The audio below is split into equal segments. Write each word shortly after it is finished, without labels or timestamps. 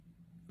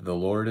The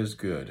Lord is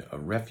good, a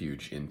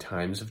refuge in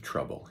times of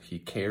trouble. He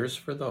cares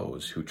for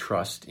those who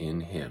trust in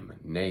him.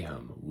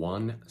 Nahum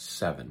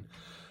 1:7.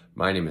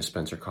 My name is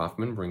Spencer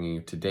Coffman, bringing you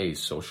today's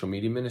Social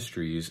Media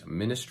Ministries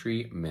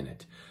Ministry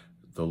Minute.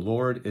 The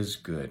Lord is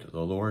good.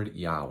 The Lord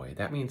Yahweh.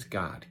 That means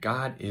God.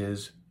 God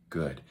is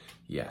good.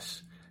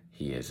 Yes,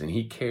 he is. And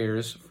he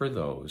cares for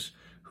those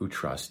who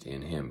trust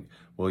in him.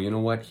 Well, you know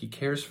what? He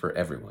cares for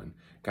everyone.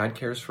 God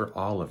cares for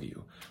all of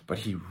you, but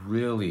he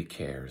really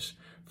cares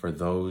for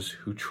those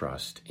who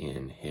trust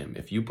in him.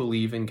 If you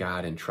believe in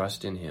God and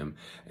trust in him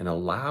and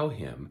allow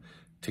him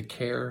to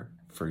care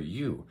for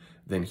you,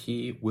 then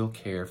he will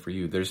care for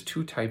you. There's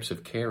two types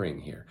of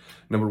caring here.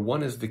 Number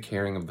one is the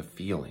caring of the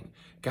feeling.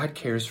 God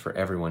cares for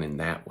everyone in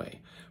that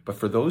way. But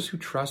for those who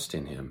trust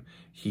in him,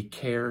 he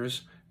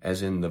cares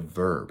as in the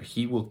verb.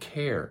 He will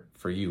care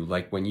for you,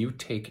 like when you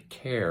take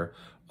care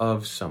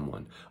of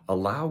someone.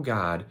 Allow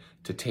God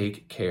to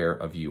take care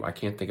of you. I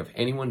can't think of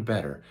anyone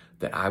better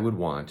that I would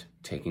want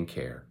taking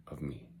care of me.